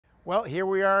Well, here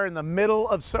we are in the middle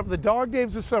of the dog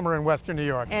days of summer in Western New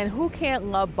York. And who can't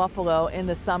love Buffalo in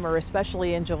the summer,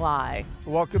 especially in July?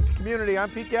 Welcome to commUNITY. I'm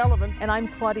Pete Gallivan. And I'm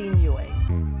Claudine Ewing.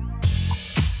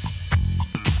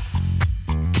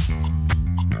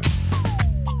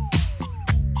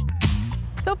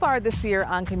 So far this year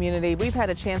on commUNITY, we've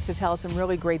had a chance to tell some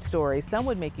really great stories. Some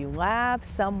would make you laugh,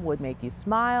 some would make you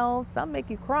smile, some make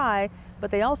you cry,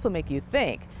 but they also make you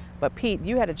think. But Pete,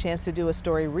 you had a chance to do a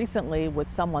story recently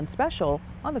with someone special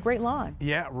on the Great Lawn.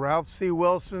 Yeah, Ralph C.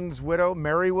 Wilson's widow,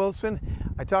 Mary Wilson.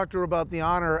 I talked to her about the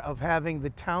honor of having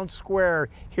the town square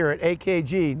here at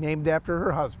AKG named after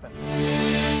her husband.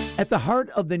 At the heart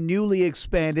of the newly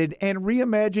expanded and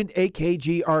reimagined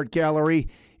AKG Art Gallery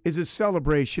is a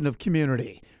celebration of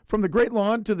community. From the Great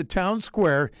Lawn to the town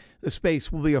square, the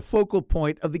space will be a focal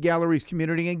point of the gallery's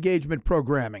community engagement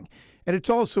programming. And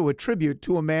it's also a tribute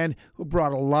to a man who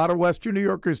brought a lot of Western New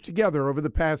Yorkers together over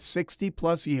the past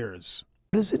 60-plus years.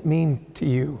 What does it mean to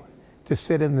you to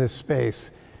sit in this space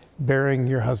bearing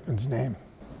your husband's name?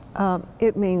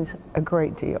 It means a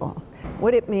great deal.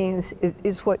 What it means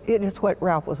is what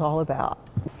Ralph was all about.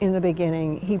 In the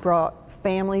beginning, he brought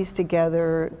families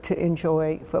together to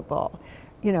enjoy football.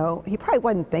 You know, he probably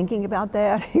wasn't thinking about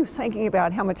that. He was thinking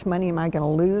about how much money am I going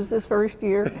to lose this first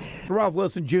year. The Ralph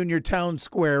Wilson Jr. Town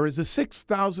Square is a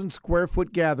 6,000 square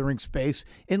foot gathering space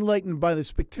enlightened by the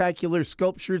spectacular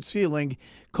sculptured ceiling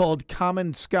called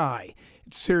Common Sky.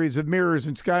 It's a series of mirrors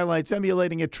and skylights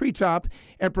emulating a treetop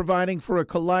and providing for a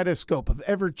kaleidoscope of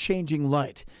ever-changing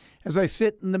light. As I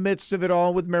sit in the midst of it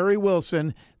all with Mary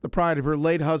Wilson, the pride of her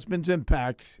late husband's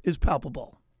impact is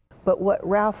palpable. But what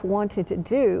Ralph wanted to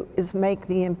do is make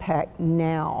the impact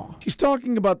now. She's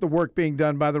talking about the work being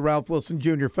done by the Ralph Wilson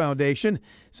Jr. Foundation.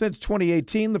 Since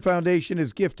 2018, the foundation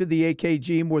has gifted the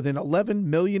AKG more than $11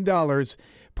 million,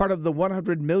 part of the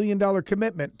 $100 million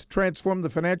commitment to transform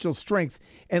the financial strength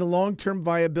and long-term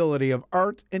viability of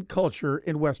art and culture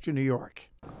in Western New York.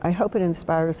 I hope it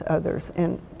inspires others,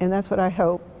 and that's what I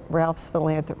hope Ralph's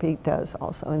philanthropy does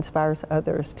also, inspires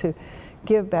others to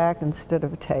give back instead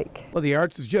of take. Well, the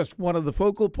arts is just one of the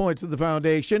focal points of the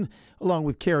foundation, along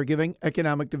with caregiving,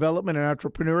 economic development and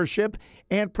entrepreneurship,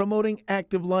 and promoting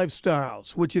active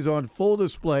lifestyles, which is on full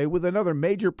display with another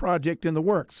major project in the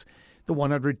works, the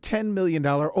 $110 million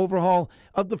overhaul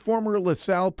of the former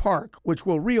LaSalle Park, which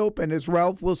will reopen as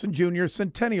Ralph Wilson Jr.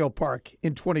 Centennial Park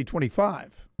in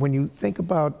 2025. When you think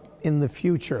about in the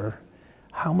future,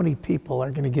 how many people are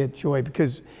going to get joy?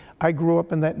 Because I grew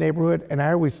up in that neighborhood, and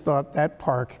I always thought that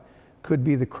park could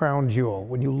be the crown jewel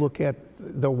when you look at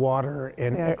the water.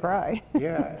 And I cry.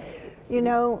 Yeah. You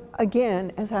know,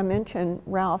 again, as I mentioned,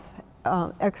 Ralph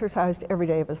exercised every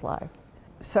day of his life.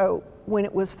 So when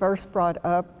it was first brought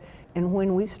up, and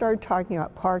when we started talking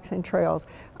about parks and trails,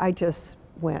 I just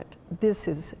went, this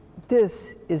is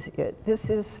it. This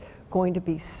is going to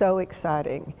be so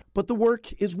exciting. But the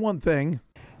work is one thing.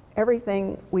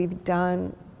 Everything we've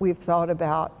done, we've thought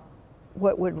about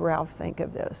what would Ralph think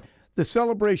of this. The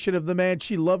celebration of the man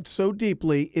she loved so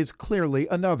deeply is clearly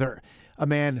another. A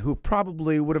man who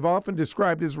probably would have often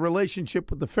described his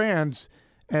relationship with the fans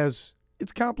as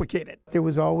it's complicated. There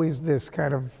was always this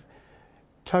kind of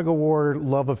tug-of-war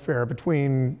love affair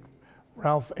between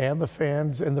Ralph and the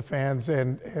fans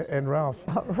and Ralph.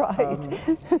 Right.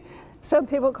 Some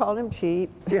people called him cheap.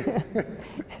 Yeah.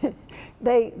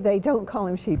 They don't call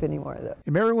him cheap anymore, though.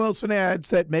 And Mary Wilson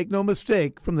adds that, make no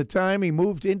mistake, from the time he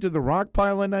moved into the rock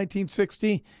pile in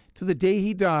 1960 to the day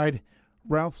he died,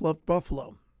 Ralph loved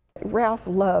Buffalo. Ralph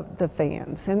loved the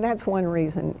fans, and that's one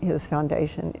reason his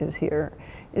foundation is here,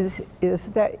 is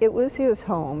that it was his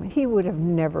home. He would have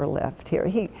never left here.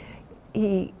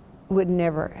 He would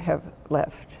never have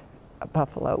left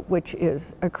Buffalo, which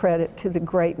is a credit to the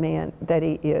great man that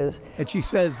he is. And she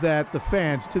says that the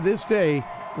fans, to this day,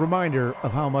 remind her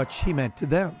of how much he meant to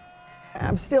them.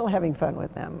 I'm still having fun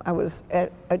with them. I was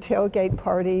at a tailgate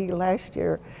party last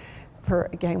year for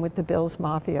a game with the Bills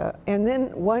Mafia, and then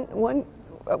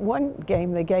one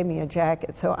game they gave me a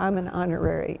jacket, so I'm an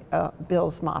honorary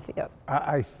Bills Mafia.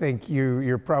 I think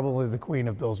you're probably the queen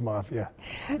of Bills Mafia,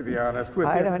 to be honest with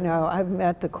you. I don't know. I've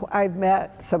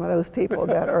met some of those people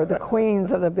that are the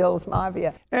queens of the Bills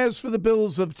Mafia. As for the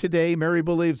Bills of today, Mary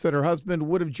believes that her husband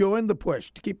would have joined the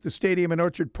push to keep the stadium in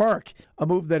Orchard Park, a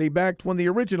move that he backed when the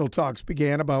original talks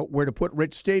began about where to put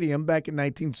Rich Stadium back in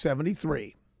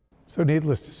 1973. So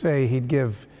needless to say, he'd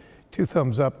give 2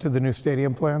 thumbs up to the new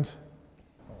stadium plans?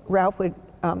 Ralph would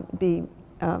be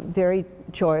very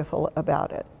joyful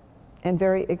about it and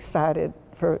very excited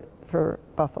for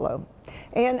Buffalo.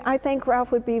 And I think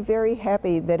Ralph would be very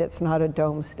happy that it's not a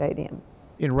dome stadium.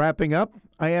 In wrapping up,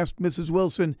 I asked Mrs.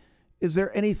 Wilson, is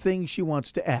there anything she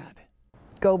wants to add?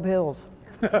 Go Bills.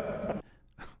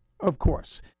 Of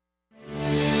course.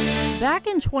 Back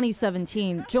in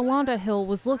 2017, Jolanda Hill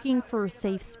was looking for a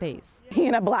safe space.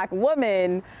 Being a Black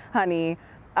woman, honey,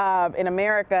 in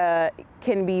America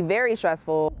can be very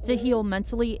stressful. To heal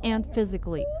mentally and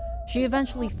physically. She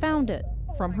eventually found it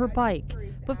from her bike,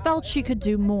 but felt she could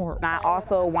do more. I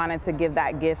also wanted to give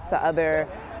that gift to other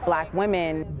Black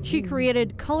women. She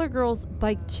created Color Girls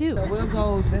Bike 2. So we'll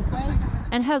go this way.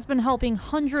 And has been helping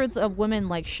hundreds of women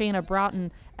like Shayna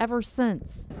Broughton ever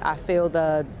since. I feel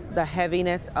the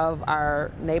heaviness of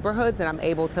our neighborhoods, and I'm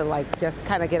able to just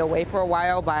kind of get away for a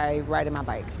while by riding my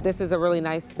bike. This is a really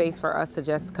nice space for us to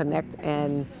just connect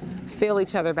and fill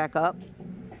each other back up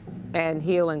and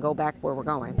heal and go back where we're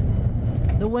going.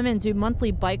 The women do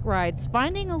monthly bike rides,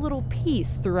 finding a little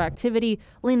peace through activity,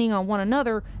 leaning on one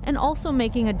another, and also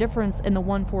making a difference in the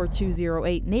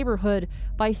 14208 neighborhood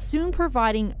by soon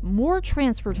providing more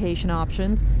transportation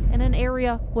options in an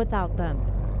area without them.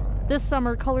 This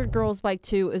summer, Colored Girls Bike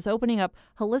 2 is opening up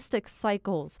Holistic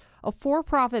Cycles, a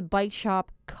for-profit bike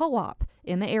shop co-op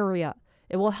in the area.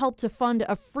 It will help to fund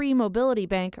a free mobility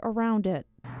bank around it.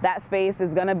 That space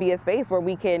is going to be a space where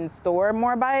we can store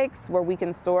more bikes, where we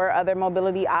can store other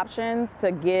mobility options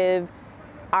to give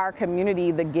our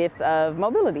community the gift of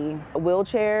mobility.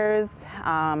 Wheelchairs,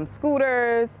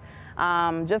 scooters,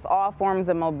 just all forms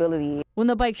of mobility. When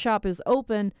the bike shop is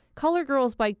open, Color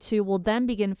Girls Bike 2 will then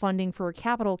begin funding for a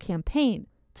capital campaign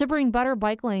to bring better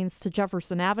bike lanes to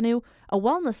Jefferson Avenue, a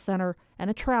wellness center, and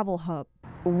a travel hub.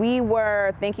 We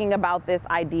were thinking about this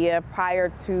idea prior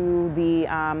to the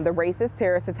racist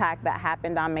terrorist attack that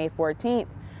happened on May 14th.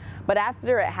 But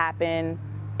after it happened,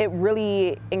 it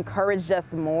really encouraged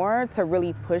us more to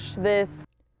really push this.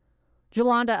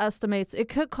 Jolanda estimates it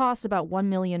could cost about $1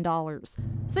 million.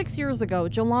 6 years ago,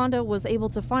 Jolanda was able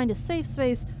to find a safe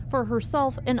space for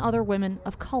herself and other women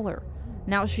of color.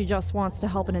 Now she just wants to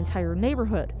help an entire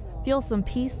neighborhood feel some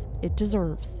peace it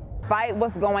deserves. Despite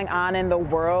what's going on in the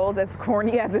world, as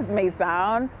corny as this may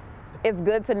sound, it's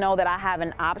good to know that I have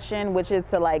an option, which is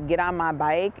to get on my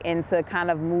bike and to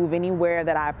kind of move anywhere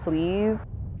that I please.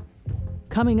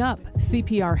 Coming up,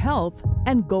 CPR Health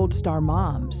and Gold Star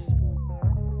Moms.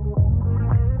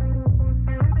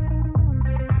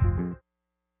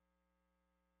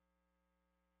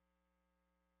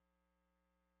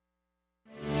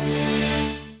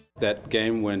 That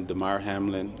game when Damar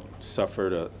Hamlin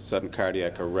suffered a sudden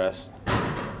cardiac arrest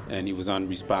and he was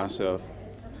unresponsive,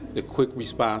 the quick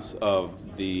response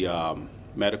of the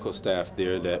medical staff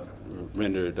there that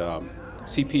rendered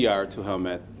CPR to him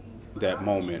at that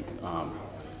moment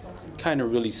kind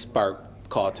of really sparked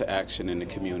call to action in the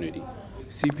community.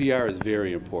 CPR is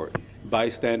very important.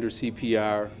 Bystander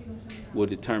CPR will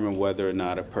determine whether or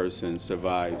not a person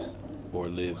survives or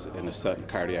lives in a sudden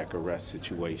cardiac arrest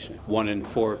situation. 1 in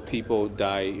 4 people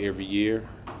die every year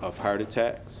of heart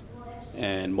attacks,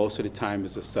 and most of the time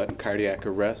it's a sudden cardiac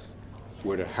arrest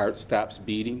where the heart stops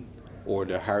beating or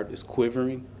the heart is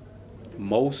quivering.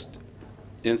 Most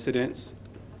incidents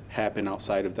happen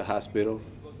outside of the hospital,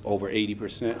 over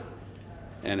 80%,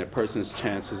 and a person's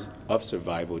chances of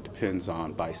survival depends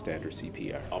on bystander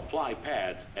CPR. Apply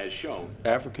pads as shown.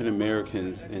 African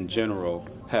Americans in general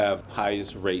have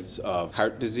highest rates of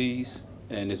heart disease,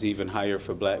 and is even higher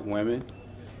for Black women.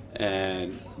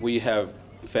 And we have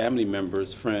family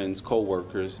members, friends,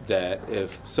 co-workers that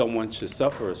if someone should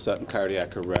suffer a sudden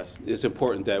cardiac arrest, it's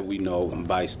important that we know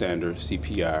bystander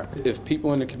CPR. If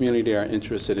people in the community are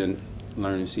interested in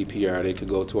learning CPR, they could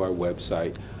go to our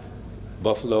website,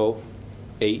 Buffalo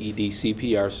AED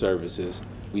CPR Services.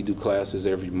 We do classes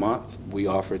every month. We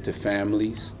offer it to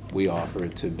families. We offer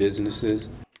it to businesses.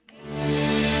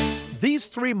 These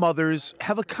 3 mothers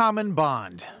have a common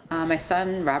bond. My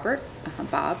son, Robert,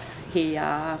 Bob, he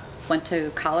went to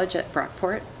college at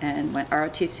Brockport and went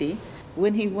ROTC.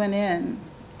 When he went in,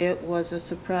 it was a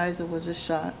surprise, it was a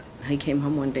shock. He came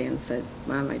home one day and said,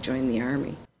 "Mom, I joined the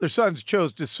Army." Their sons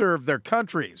chose to serve their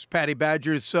countries. Patty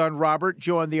Badger's son, Robert,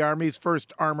 joined the Army's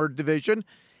 1st Armored Division.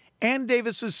 Ann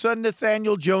Davis's son,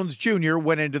 Nathaniel Jones Jr.,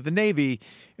 went into the Navy.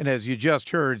 And as you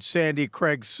just heard, Sandy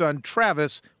Craig's son,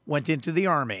 Travis, went into the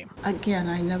Army. Again,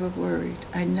 I never worried.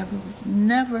 I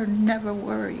never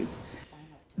worried.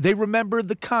 They remembered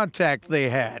the contact they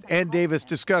had. Ann Davis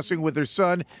discussing with her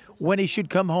son when he should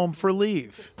come home for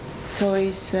leave. So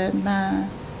he said, "Ma,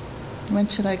 when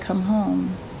should I come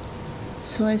home?"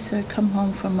 So I said, "Come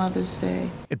home for Mother's Day."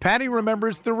 And Patty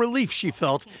remembers the relief she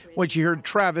felt when she heard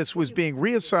Travis was being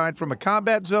reassigned from a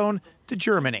combat zone to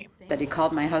Germany. That he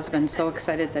called my husband so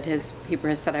excited that he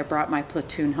said, "I brought my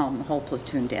platoon home," the whole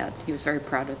platoon did. He was very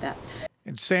proud of that.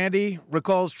 And Sandy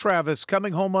recalls Travis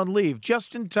coming home on leave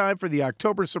just in time for the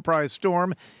October surprise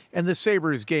storm and the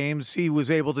Sabres games he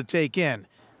was able to take in.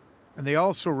 And they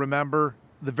also remember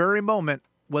the very moment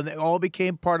when they all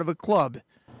became part of a club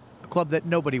that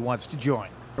nobody wants to join.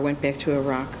 I went back to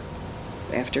Iraq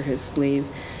after his leave,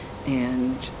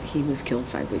 and he was killed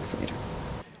 5 weeks later.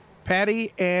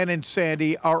 Patty, Ann, and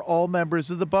Sandy are all members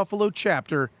of the Buffalo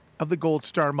chapter of the Gold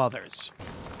Star Mothers.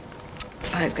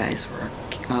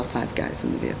 All 5 guys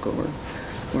in the vehicle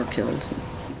were killed.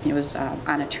 He was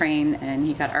on a train and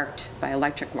he got arced by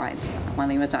electric lines when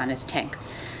he was on his tank.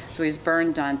 So he was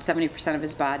burned on 70% of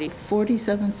his body.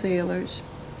 47 sailors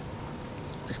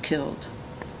was killed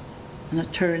in a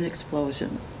turret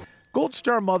explosion. Gold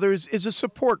Star Mothers is a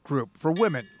support group for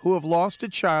women who have lost a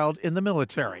child in the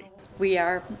military. We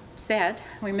are sad.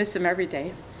 We miss him every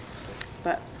day.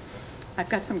 But I've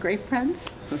got some great friends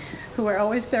who are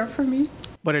always there for me.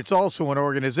 But it's also an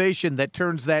organization that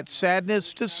turns that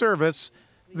sadness to service,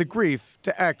 the grief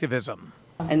to activism.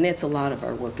 And that's a lot of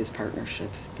our work is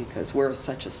partnerships, because we're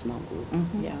such a small group.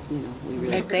 Yeah. You know, we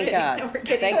really thank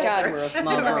God we're a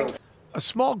small group. A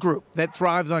small group that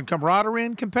thrives on camaraderie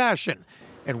and compassion,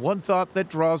 and one thought that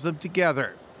draws them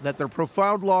together, that their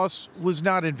profound loss was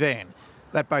not in vain,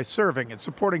 that by serving and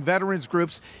supporting veterans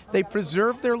groups, they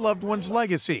preserve their loved one's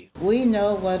legacy. We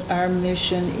know what our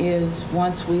mission is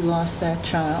once we lost that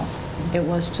child. It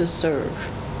was to serve.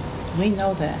 We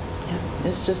know that. Yeah.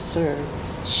 It's to serve.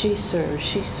 She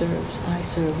serves, I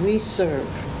serve, we serve.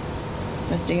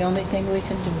 That's the only thing we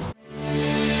can do.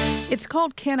 It's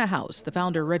called Canna House. The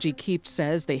founder, Reggie Keefe,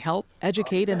 says they help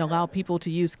educate and allow people to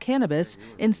use cannabis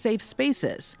in safe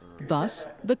spaces, thus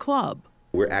the club.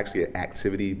 We're actually an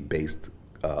activity-based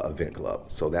event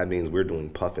club. So that means we're doing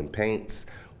puff and paints,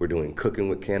 we're doing cooking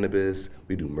with cannabis,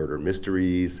 we do murder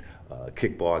mysteries,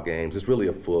 kickball games. It's really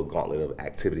a full gauntlet of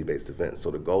activity-based events.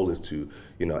 So the goal is to,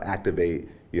 activate,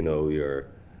 your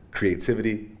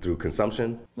creativity through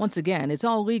consumption. Once again, it's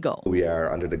all legal. We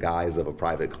are under the guise of a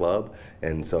private club,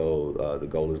 and so the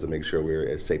goal is to make sure we're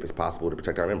as safe as possible to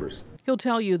protect our members. He'll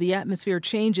tell you the atmosphere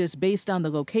changes based on the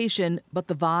location, but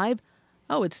the vibe,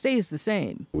 it stays the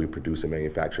same. We produce and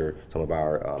manufacture some of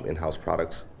our in-house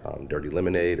products, Dirty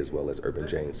Lemonade, as well as Urban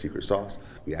Jane's Secret Sauce.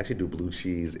 We actually do blue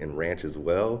cheese and ranch as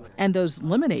well. And those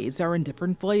lemonades are in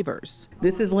different flavors.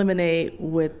 This is lemonade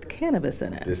with cannabis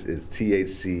in it. This is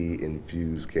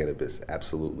THC-infused cannabis,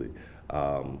 absolutely.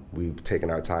 We've taken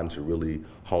our time to really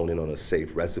hone in on a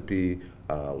safe recipe.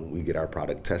 We get our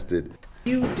product tested.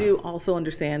 You do also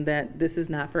understand that this is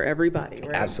not for everybody,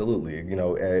 right? Absolutely,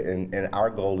 and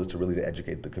our goal is to really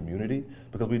educate the community,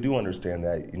 because we do understand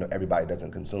that, everybody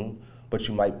doesn't consume, but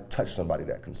you might touch somebody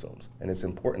that consumes. And it's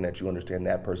important that you understand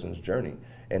that person's journey,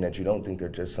 and that you don't think they're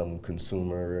just some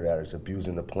consumer that is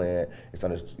abusing the plant.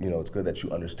 It's good that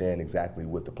you understand exactly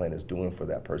what the plant is doing for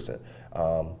that person.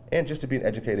 And just to be an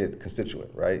educated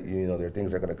constituent, right? There are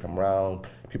things that are gonna come around,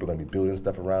 people are gonna be building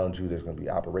stuff around you, there's gonna be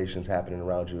operations happening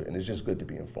around you, and it's just good to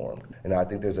be informed. And I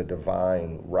think there's a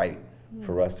divine right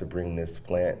for us to bring this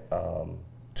plant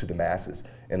to the masses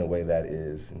in a way that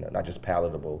is not just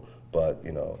palatable, but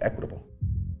equitable.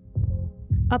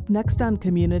 Up next on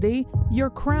Community, your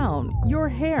crown, your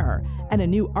hair, and a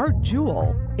new art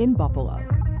jewel in Buffalo.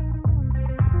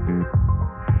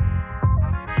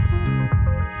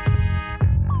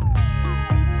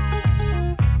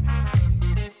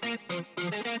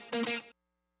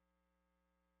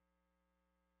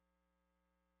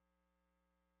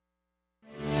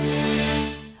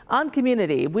 On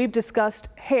Community, we've discussed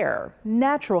hair,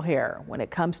 natural hair, when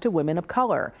it comes to women of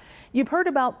color. You've heard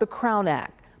about the Crown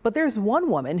Act, but there's one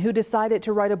woman who decided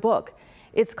to write a book.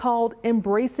 It's called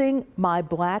Embracing My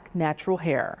Black Natural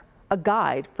Hair, a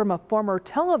guide from a former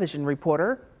television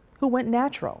reporter who went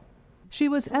natural. She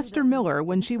was Esther Miller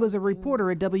when she was a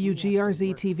reporter at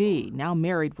WGRZ-TV. Now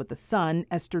married with a son,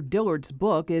 Esther Dillard's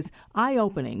book is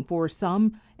eye-opening for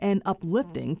some and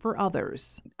uplifting for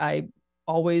others. I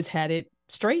always had it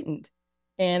straightened.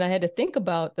 And I had to think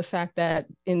about the fact that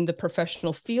in the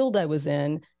professional field I was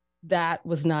in, that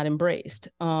was not embraced.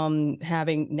 Using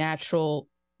natural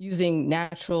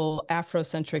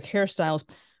Afrocentric hairstyles,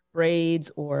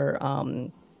 braids, or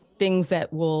things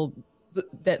that look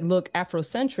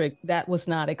Afrocentric, that was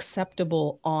not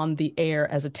acceptable on the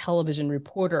air as a television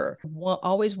reporter.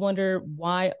 Always wonder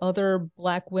why other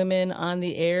Black women on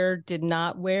the air did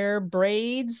not wear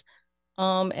braids.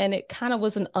 And it kind of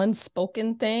was an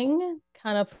unspoken thing,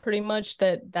 kind of pretty much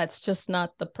that's just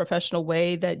not the professional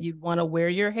way that you'd want to wear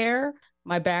your hair.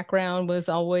 My background was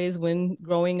always, when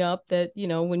growing up, that,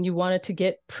 when you wanted to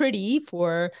get pretty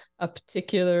for a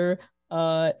particular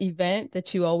event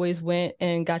that you always went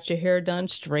and got your hair done,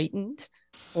 straightened,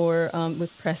 or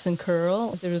with press and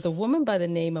curl. There was a woman by the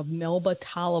name of Melba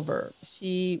Tolliver.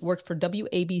 She worked for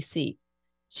WABC.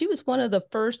 She was one of the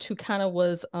first who kind of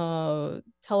was a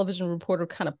television reporter,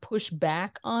 kind of pushed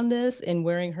back on this and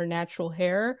wearing her natural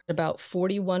hair. About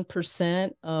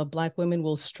 41% of Black women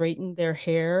will straighten their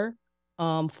hair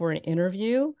for an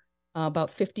interview. About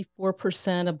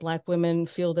 54% of Black women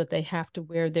feel that they have to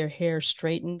wear their hair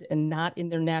straightened and not in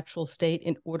their natural state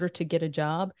in order to get a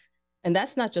job. And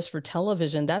that's not just for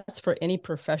television, that's for any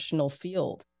professional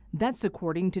field. That's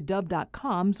according to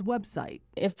Dove.com's website.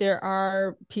 If there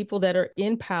are people that are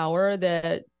in power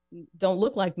that don't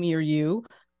look like me or you,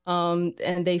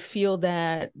 and they feel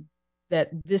that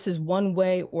this is one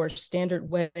way or standard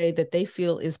way that they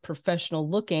feel is professional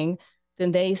looking,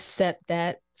 then they set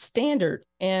that standard.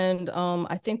 And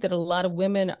I think that a lot of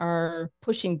women are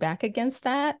pushing back against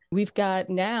that. We've got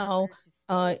now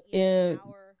in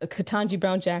Ketanji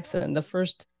Brown Jackson, the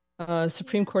first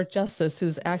Supreme Court Justice,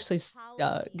 who's actually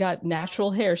got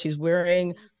natural hair. She's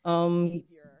wearing the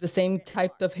same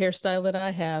type of hairstyle that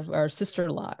I have, our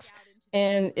sister locks.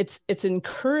 And it's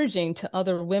encouraging to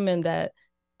other women that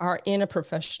are in a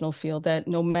professional field that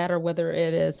no matter whether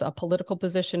it is a political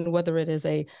position, whether it is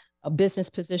a business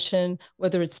position,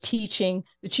 whether it's teaching,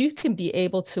 that you can be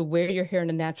able to wear your hair in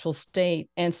a natural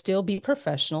state and still be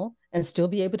professional and still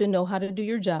be able to know how to do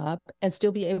your job and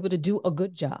still be able to do a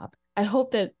good job. I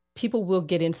hope that people will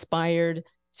get inspired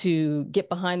to get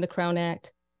behind the Crown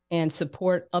Act and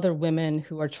support other women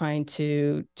who are trying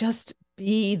to just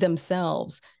be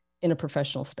themselves in a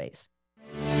professional space.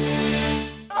 I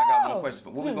got one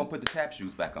question. When we gonna put the tap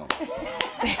shoes back on?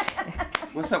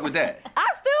 What's up with that? I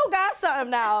still got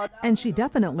something now. And she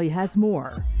definitely has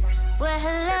more. Well,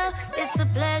 hello, it's a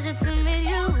pleasure to meet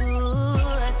you.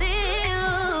 I see you,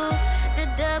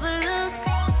 the double look,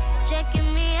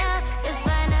 checking me out. It's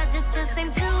fine, I did the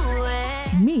same too.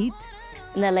 Meet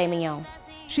Nele Mignon.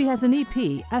 She has an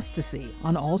EP, Ecstasy,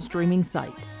 on all streaming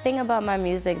sites. The thing about my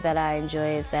music that I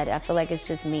enjoy is that I feel like it's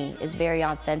just me. It's very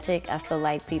authentic. I feel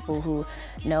like people who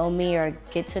know me or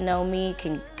get to know me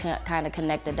can kind of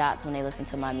connect the dots when they listen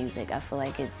to my music. I feel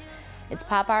like it's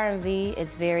pop R&B.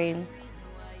 It's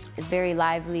very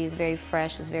lively, it's very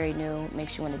fresh, it's very new. It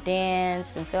makes you want to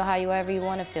dance and feel however you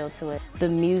want to feel to it. The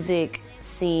music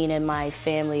scene in my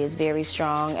family is very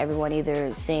strong. Everyone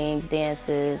either sings,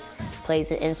 dances,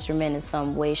 plays an instrument in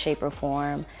some way, shape, or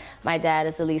form. My dad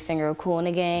is the lead singer of Kool and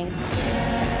the Gang.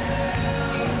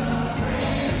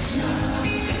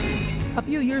 A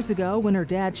few years ago, when her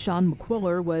dad, Sean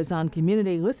McQuiller, was on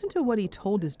Community, listen to what he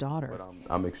told his daughter.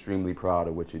 I'm extremely proud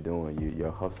of what you're doing.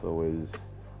 Your hustle is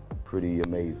pretty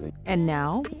amazing. And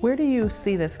now, where do you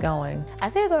see this going? I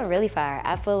see it going really far.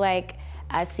 I feel like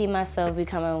I see myself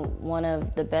becoming one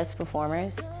of the best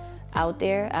performers out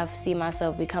there. I see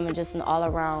myself becoming just an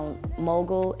all-around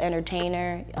mogul,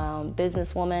 entertainer,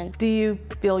 businesswoman. Do you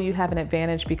feel you have an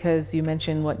advantage because you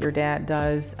mentioned what your dad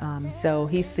does, so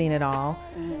he's seen it all,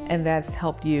 and that's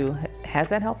helped you? Has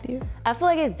that helped you? I feel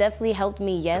like it's definitely helped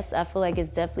me, yes. I feel like it's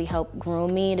definitely helped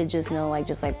groom me to just know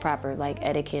just proper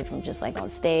etiquette from just on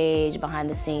stage, behind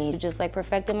the scenes, just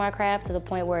perfecting my craft to the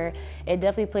point where it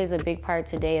definitely plays a big part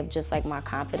today of just my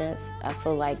confidence. I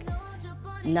feel like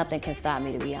nothing can stop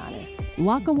me, to be honest.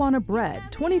 Lackawanna bred,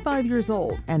 25 years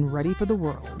old, and ready for the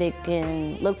world. They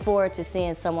can look forward to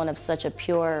seeing someone of such a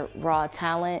pure, raw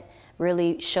talent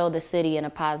really show the city in a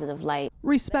positive light.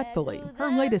 Respectfully, her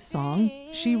latest song,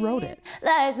 she wrote it.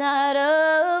 Life's not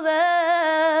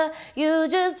over, you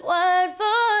just weren't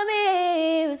for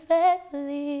me,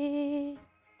 respectfully.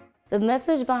 The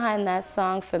message behind that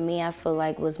song for me, I feel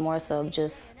like was more so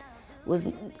was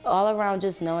all around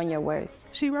just knowing your worth.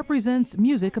 She represents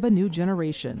music of a new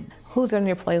generation. Who's on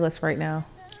your playlist right now?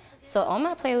 So on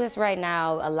my playlist right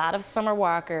now, a lot of Summer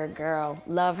Walker, girl.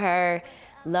 Love her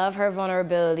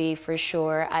vulnerability for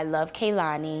sure. I love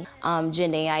Kehlani,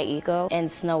 Jhené Aiko,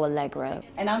 and Snow Allegra.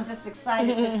 And I'm just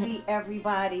excited to see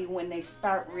everybody when they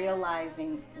start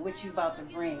realizing what you about to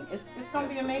bring. It's gonna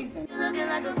be amazing. Looking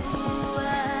like a fool,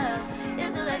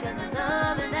 it's like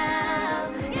a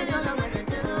now. You don't know what to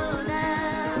do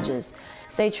now. Just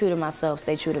stay true to myself,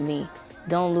 stay true to me.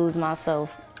 Don't lose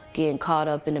myself getting caught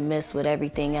up in the midst with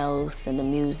everything else and the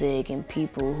music and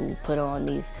people who put on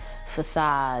these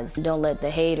facades. Don't let the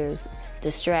haters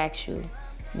distract you,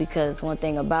 because one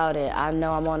thing about it, I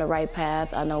know I'm on the right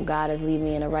path. I know God is leading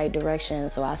me in the right direction,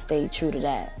 so I stay true to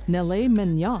that. Nele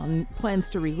Mignon plans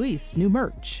to release new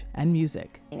merch and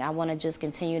music. I want to just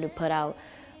continue to put out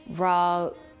raw,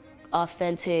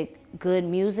 authentic, good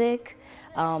music.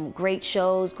 great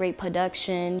shows, great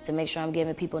production, to make sure I'm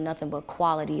giving people nothing but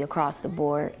quality across the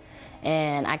board.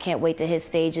 And I can't wait to hit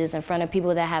stages in front of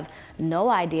people that have no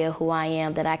idea who I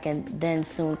am, that I can then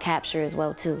soon capture as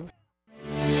well too.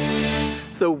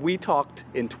 So we talked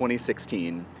in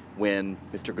 2016 when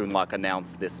Mr. Gunlock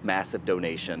announced this massive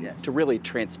donation to really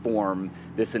transform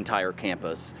this entire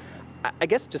campus. I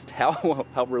guess just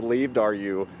how relieved are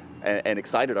you and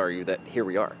excited are you that here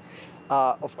we are?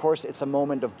 Of course, it's a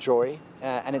moment of joy,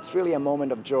 and it's really a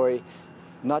moment of joy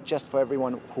not just for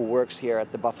everyone who works here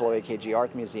at the Buffalo AKG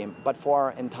Art Museum, but for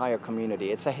our entire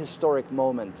community. It's a historic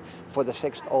moment for the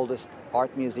 6th oldest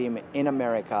art museum in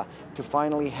America to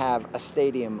finally have a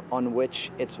stadium on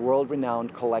which its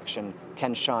world-renowned collection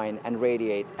can shine and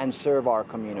radiate and serve our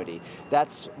community.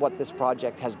 That's what this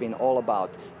project has been all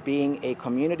about, being a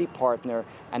community partner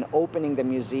and opening the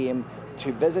museum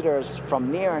to visitors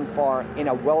from near and far in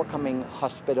a welcoming,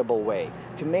 hospitable way,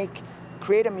 to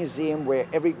create a museum where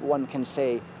everyone can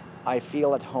say, I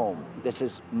feel at home, this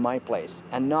is my place,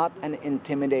 and not an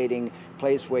intimidating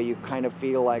place where you kind of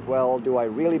feel like, well, do I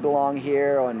really belong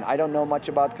here, and I don't know much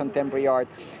about contemporary art.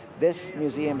 This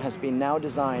museum has been now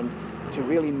designed to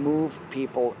really move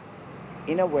people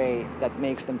in a way that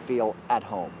makes them feel at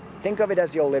home. Think of it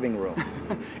as your living room.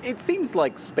 It seems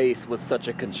like space was such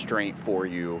a constraint for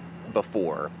you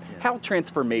before. How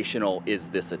transformational is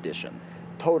this addition?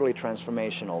 Totally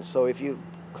transformational. So if you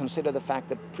consider the fact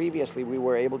that previously we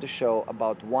were able to show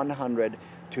about 100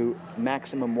 to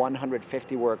maximum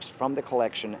 150 works from the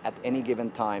collection at any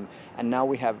given time, and now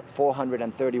we have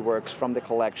 430 works from the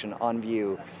collection on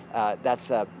view. That's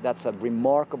a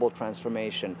remarkable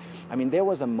transformation. I mean, there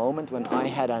was a moment when I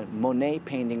had a Monet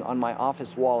painting on my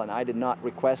office wall and I did not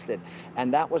request it,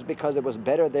 and that was because it was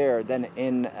better there than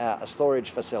in a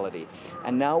storage facility.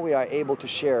 And now we are able to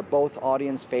share both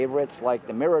audience favorites like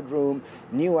the Mirrored Room,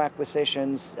 new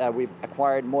acquisitions. We've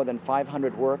acquired more than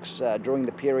 500 works during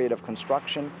the period of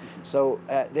construction. So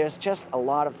there's just a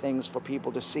lot of things for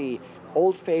people to see.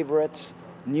 Old favorites,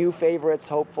 new favorites,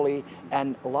 hopefully,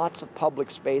 and lots of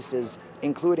public spaces,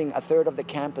 including a third of the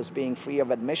campus being free of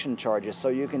admission charges. So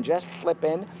you can just slip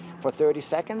in for 30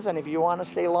 seconds, and if you want to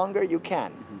stay longer, you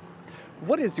can.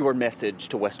 What is your message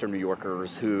to Western New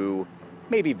Yorkers who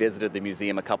maybe visited the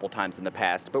museum a couple times in the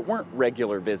past, but weren't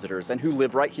regular visitors and who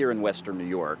live right here in Western New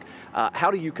York?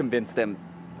 How do you convince them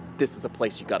this is a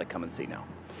place you got to come and see now?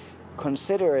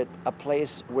 Consider it a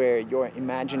place where your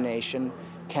imagination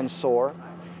can soar,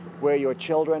 where your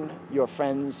children, your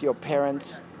friends, your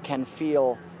parents can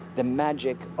feel the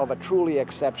magic of a truly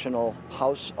exceptional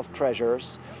house of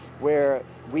treasures, where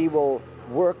we will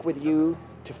work with you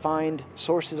to find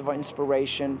sources of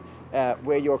inspiration,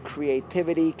 where your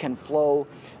creativity can flow.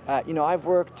 You know, I've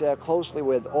worked closely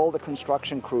with all the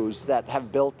construction crews that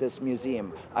have built this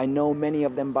museum. I know many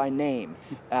of them by name,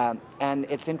 and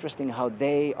it's interesting how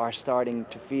they are starting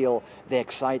to feel the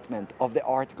excitement of the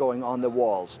art going on the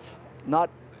walls.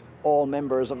 Not all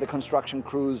members of the construction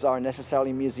crews are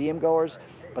necessarily museum goers,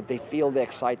 but they feel the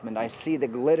excitement. I see the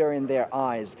glitter in their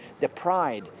eyes, the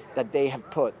pride that they have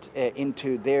put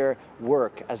into their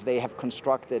work as they have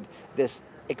constructed this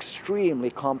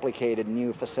extremely complicated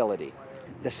new facility.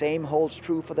 The same holds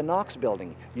true for the Knox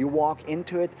building. You walk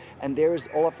into it and there's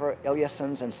Olafur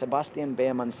Eliasson's and Sebastian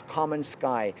Behrmann's Common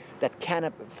Sky that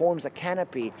forms a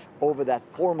canopy over that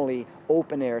formerly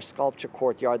open-air sculpture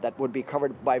courtyard that would be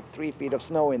covered by 3 feet of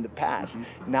snow in the past.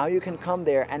 Now you can come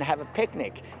there and have a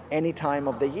picnic any time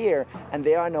of the year, and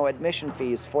there are no admission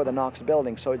fees for the Knox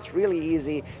building, so it's really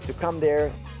easy to come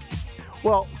there.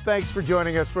 Well, thanks for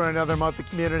joining us for another month of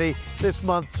Community, this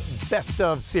month's Best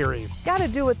of series. Got to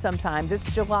do it sometimes.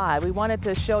 It's July. We wanted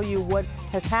to show you what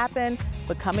has happened,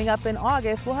 but coming up in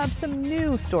August, we'll have some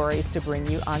new stories to bring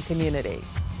you on Community.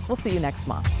 We'll see you next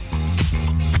month.